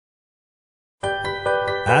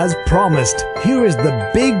As promised, here is the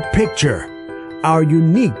big picture. Our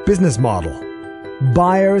unique business model.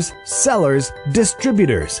 Buyers, sellers,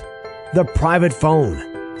 distributors. The private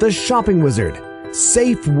phone. The shopping wizard.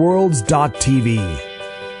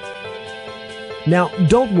 SafeWorlds.tv. Now,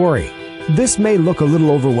 don't worry. This may look a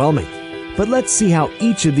little overwhelming, but let's see how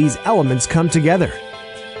each of these elements come together.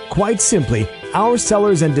 Quite simply, our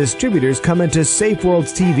sellers and distributors come into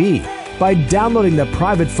SafeWorlds TV by downloading the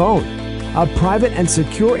private phone, a private and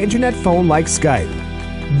secure internet phone like Skype.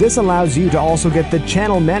 This allows you to also get the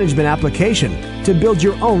channel management application to build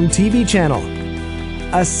your own TV channel.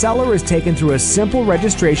 A seller is taken through a simple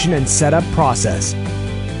registration and setup process.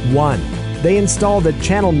 1. They install the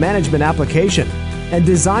channel management application and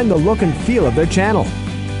design the look and feel of their channel.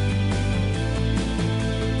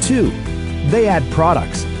 2. They add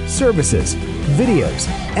products, services, videos,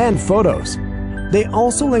 and photos. They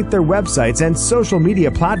also link their websites and social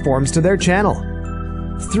media platforms to their channel.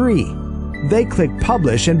 3. They click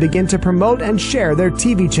publish and begin to promote and share their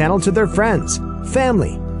TV channel to their friends,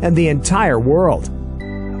 family, and the entire world.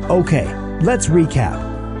 Okay, let's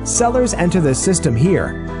recap. Sellers enter the system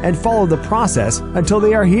here and follow the process until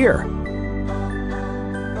they are here.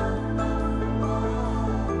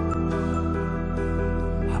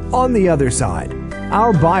 On the other side,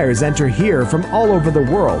 our buyers enter here from all over the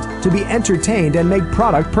world to be entertained and make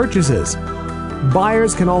product purchases.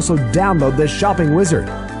 Buyers can also download the Shopping Wizard,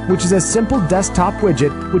 which is a simple desktop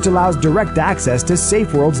widget which allows direct access to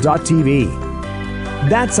SafeWorlds.tv.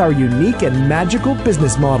 That's our unique and magical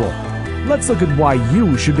business model. Let's look at why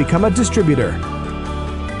you should become a distributor.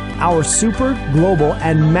 Our super, global,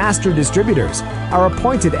 and master distributors are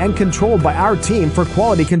appointed and controlled by our team for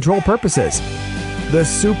quality control purposes. The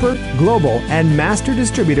super, global, and master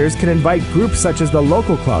distributors can invite groups such as the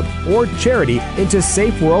local club or charity into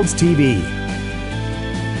SafeWorlds TV.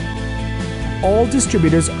 All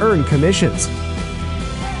distributors earn commissions.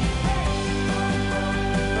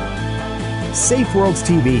 SafeWorlds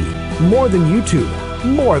TV, more than YouTube,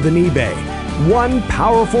 more than eBay. One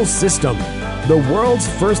powerful system. The world's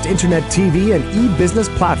first internet TV and e-business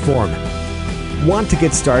platform. Want to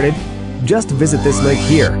get started? Just visit this link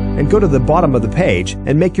here and go to the bottom of the page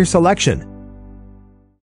and make your selection.